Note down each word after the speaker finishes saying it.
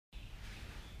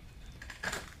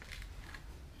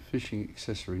Fishing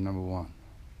accessory number 1,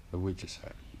 the witch's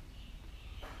hat.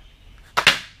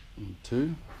 Number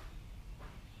 2,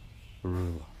 a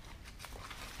ruler.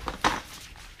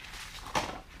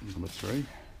 Number 3,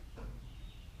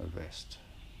 a vest.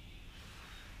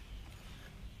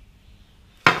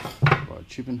 By a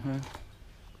chipping hoe,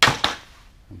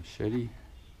 a machete,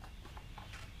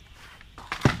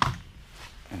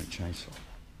 and a chainsaw.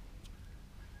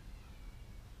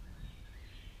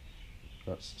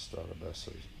 That's the start of bass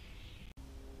season.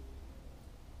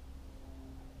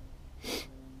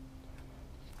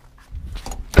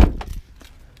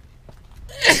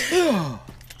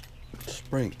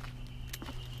 Spring.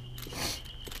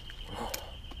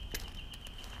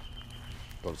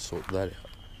 Got to sort that out.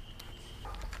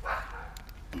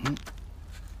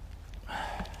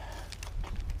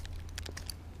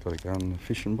 Got to go in the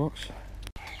fishing box.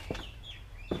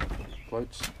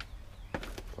 Floats.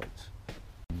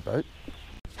 Boat.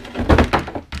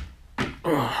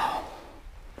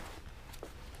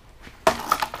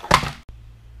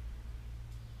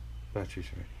 Batteries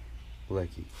ready.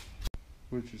 Blackie.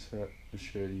 Witch's hat,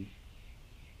 machete,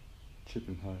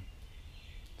 chipping hoe,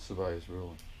 surveyor's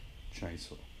ruler,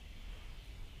 chainsaw.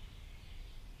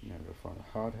 Now we'll find a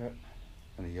hard hat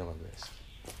and a yellow vest.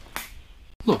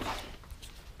 Look.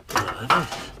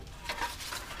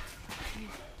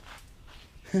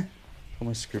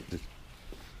 Almost scripted.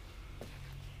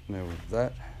 Now with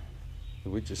that, the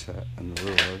witch's hat and the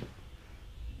ruler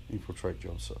infiltrate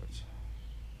job sites.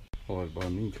 Followed by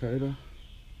an encoder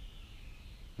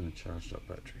and a charged up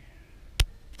battery.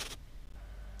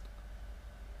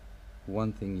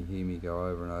 One thing you hear me go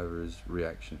over and over is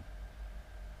reaction,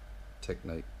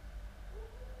 technique,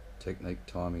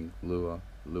 timing, lure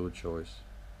choice,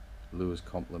 lures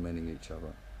complementing each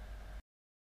other.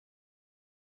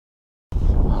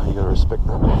 Oh, you gotta respect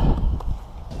that.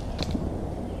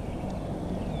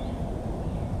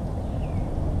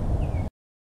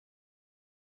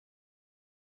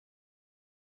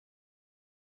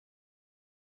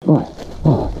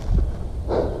 Oh,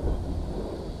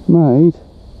 mate.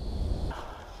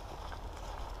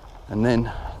 And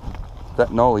then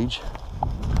that knowledge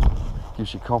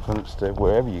gives you confidence to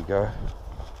wherever you go.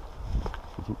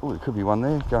 You think, oh, there could be one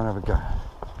there, go and have a go.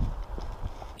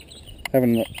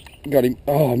 Haven't got him.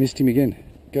 Oh, I missed him again.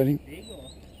 Got him?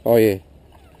 Oh yeah.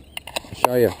 I'll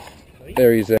show you.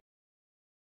 There he is there.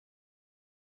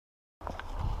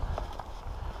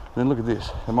 Then look at this.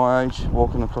 At my age,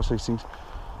 walking across these things,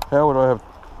 how would I have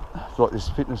like this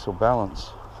fitness or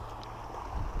balance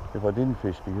if I didn't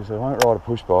fish? Because I won't ride a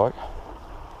push bike,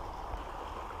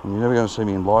 and you're never going to see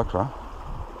me in Lycra.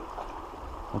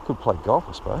 I could play golf,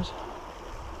 I suppose.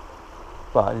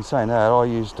 But in saying that, I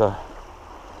used a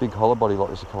big hollow body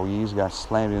like this a couple of years ago,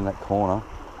 slammed it in that corner.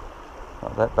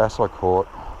 That bass I caught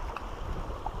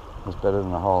was better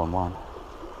than a hole in one.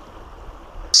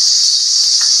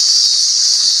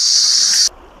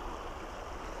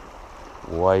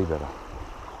 Way better.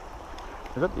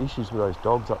 I've got the issues with those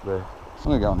dogs up there.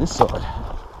 So I'm going to go on this side.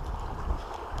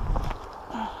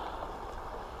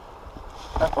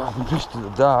 That way I can fish to the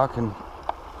dark, and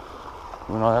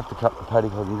when I have to cut the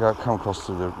paddock I can come across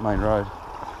to the main road.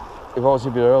 If I was a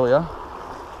bit earlier,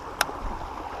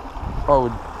 I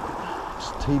would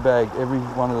just teabag every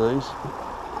one of these.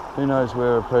 Who knows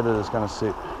where a predator's going to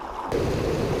sit.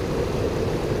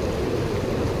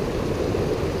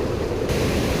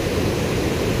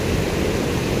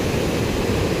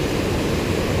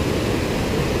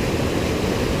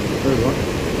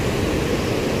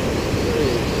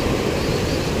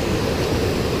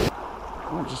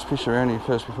 I'll just fish around here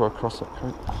first before I cross that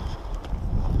creek.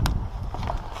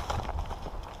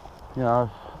 You know,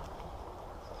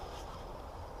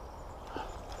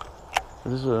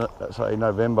 this is say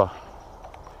November.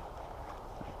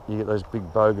 You get those big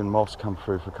bogan moths come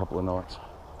through for a couple of nights.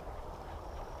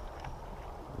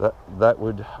 That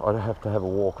would, I'd have to have a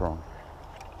walker on.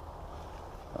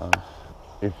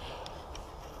 If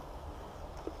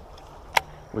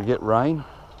we get rain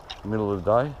in the middle of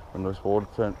the day when this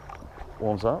water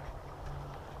warms up,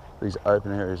 these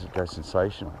open areas go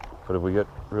sensational. But if we get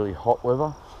really hot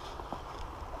weather,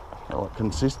 like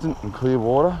consistent and clear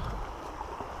water,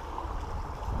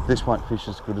 this won't fish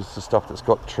as good as the stuff that's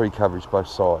got tree coverage both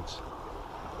sides.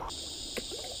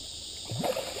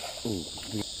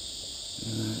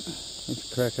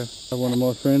 That's a cracker. One of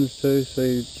my friends too,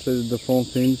 see the deformed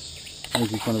fins, and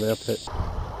he's one of our pets.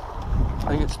 I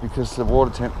think it's because the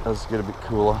water temp does get a bit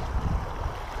cooler.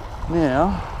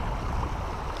 Now,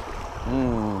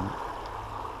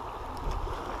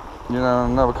 you know,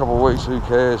 another couple of weeks, who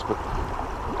cares, but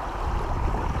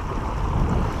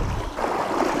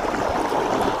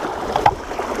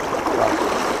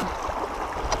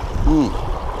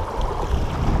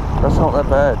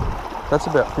bad. That's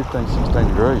about 15, 16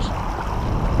 degrees.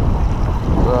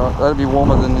 So that'd be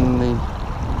warmer than in the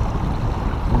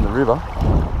river.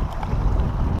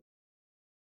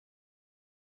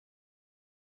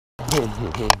 Hey,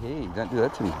 don't do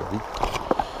that to me, buddy.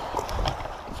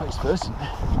 Face first.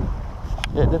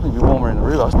 Yeah, definitely be warmer in the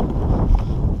river.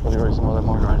 Probably the reason why they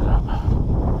migrated up.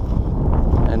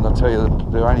 And I'll tell you,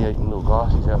 they're only eating little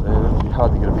glassies out there. It'd be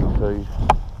hard to get a big feed.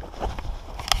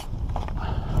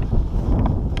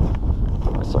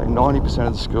 I'd say 90%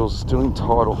 of the schools are still in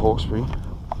tide or hawksbury.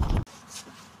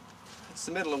 It's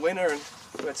the middle of winter and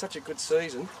we've had such a good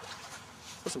season.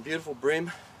 Got some beautiful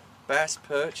bream, bass,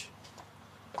 perch.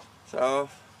 So I'm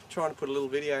trying to put a little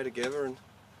video together and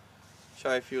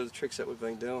show you a few of the tricks that we've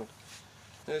been doing.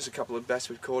 There's a couple of bass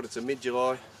we've caught. It's a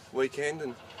mid-July weekend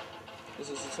and this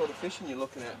is the sort of fishing you're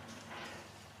looking at.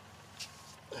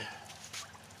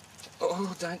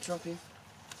 Oh, don't drop him.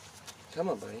 Come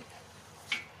on, buddy.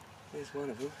 There's one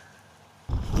of them.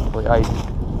 Probably 8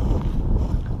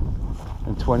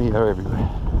 and 20 are everywhere.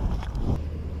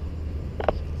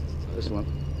 This one.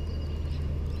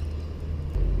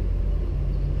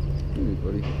 Give me,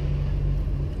 buddy.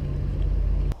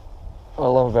 What I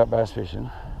love about bass fishing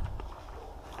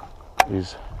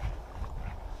is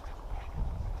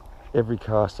every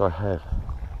cast I have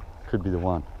could be the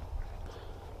one.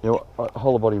 You know,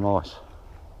 whole body mice.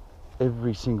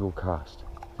 Every single cast.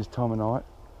 This time of night,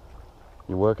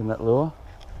 you're working that lure.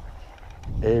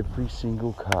 Every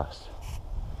single cast,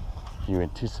 you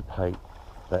anticipate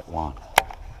that one.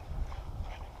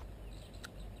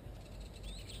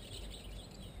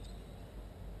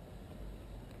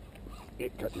 Yeah,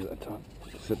 got you that time.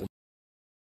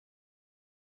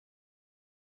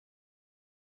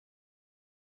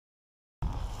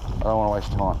 I don't want to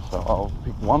waste time, so I'll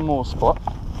pick one more spot,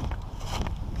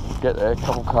 get there, a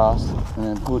couple casts, and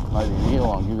then put maybe an eel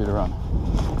on, give it a run.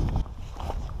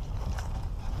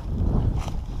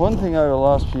 One thing over the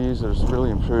last few years that has really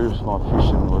improved my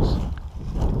fishing was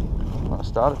when I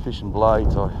started fishing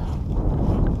blades,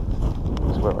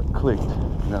 was where I clicked,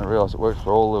 and then I realised it works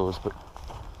for all lures, but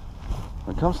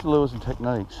when it comes to lures and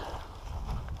techniques,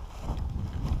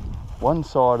 one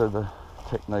side of the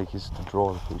technique is to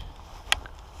draw the fish,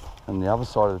 and the other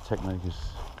side of the technique is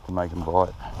to make them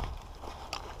bite.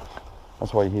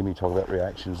 That's why you hear me talk about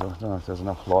reactions. I don't know if there's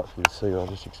enough light for you to see, but I'll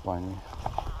just explain to you.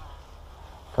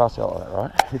 Cast out like that,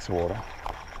 right? Hits the water.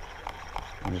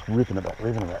 And just ripping it back,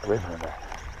 ripping it back, ripping it back.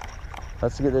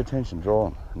 That's to get their attention, draw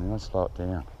them, and then I slow it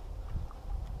down.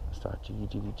 Start jiggy,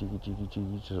 jiggy, jiggy, jiggy,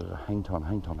 jiggy, just hang time,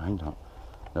 hang time, hang time.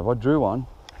 Now if I drew one,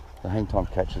 the hang time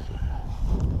catches it.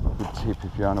 Good tip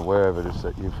if you're unaware of it is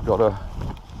that you've got to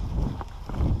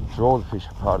draw the fish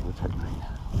apart of the technique.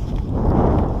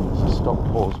 It's a stop,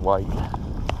 pause, wait,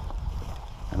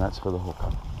 and that's for the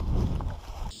hooker.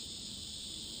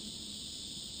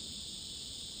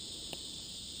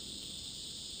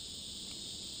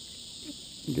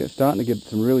 You're starting to get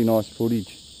some really nice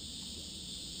footage.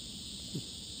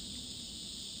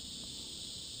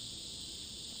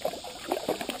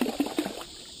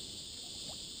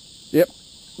 Yep,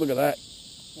 look at that.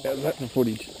 That's the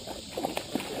footage.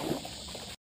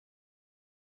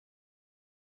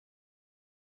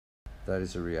 That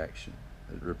is a reaction.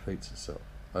 It repeats itself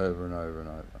over and over and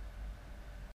over.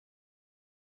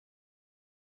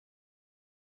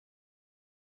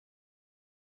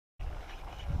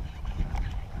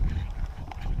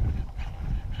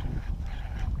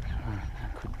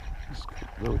 This could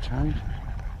really change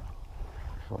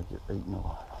if I get eaten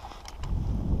alive.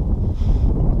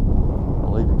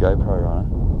 I'll leave the GoPro running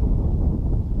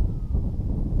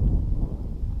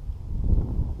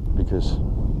because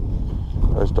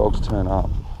those dogs turn up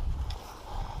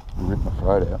and rip my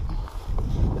throat out.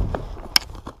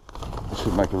 It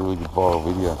should make a really good viral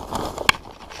video.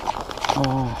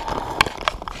 Oh.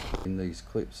 In these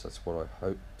clips, that's what I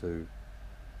hope to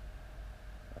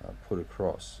put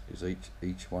across, is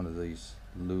each one of these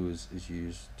lures is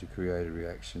used to create a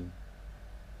reaction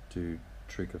to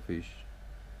trick a fish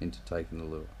into taking the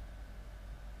lure.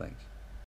 Thanks.